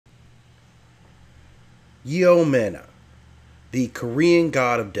Yeomna, the Korean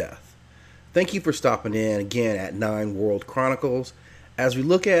god of death. Thank you for stopping in again at Nine World Chronicles as we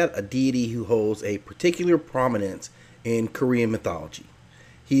look at a deity who holds a particular prominence in Korean mythology.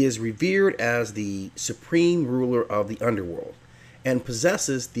 He is revered as the supreme ruler of the underworld and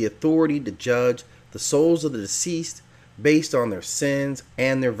possesses the authority to judge the souls of the deceased based on their sins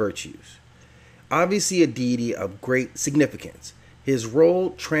and their virtues. Obviously, a deity of great significance, his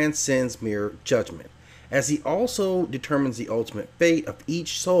role transcends mere judgment, as he also determines the ultimate fate of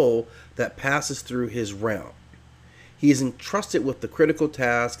each soul that passes through his realm. He is entrusted with the critical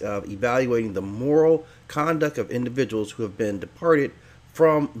task of evaluating the moral conduct of individuals who have been departed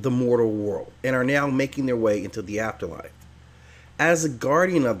from the mortal world and are now making their way into the afterlife. As the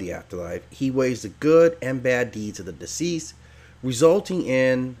guardian of the afterlife, he weighs the good and bad deeds of the deceased, resulting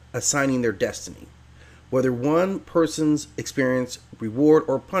in assigning their destiny. Whether one person's experience, reward,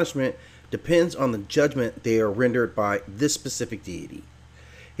 or punishment depends on the judgment they are rendered by this specific deity.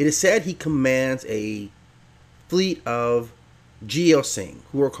 It is said he commands a fleet of Jeoseung,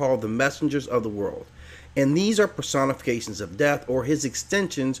 who are called the messengers of the world, and these are personifications of death or his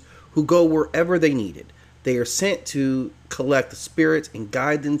extensions who go wherever they needed. They are sent to collect the spirits and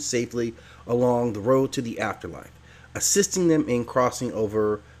guide them safely along the road to the afterlife, assisting them in crossing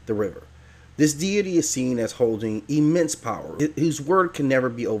over the river. This deity is seen as holding immense power, whose word can never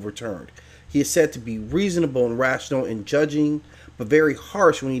be overturned. He is said to be reasonable and rational in judging, but very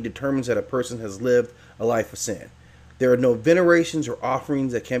harsh when he determines that a person has lived a life of sin. There are no venerations or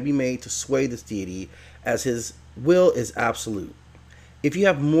offerings that can be made to sway this deity, as his will is absolute. If you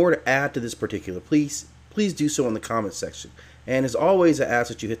have more to add to this particular piece, please do so in the comments section. And as always, I ask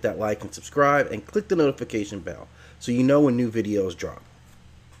that you hit that like and subscribe and click the notification bell so you know when new videos drop.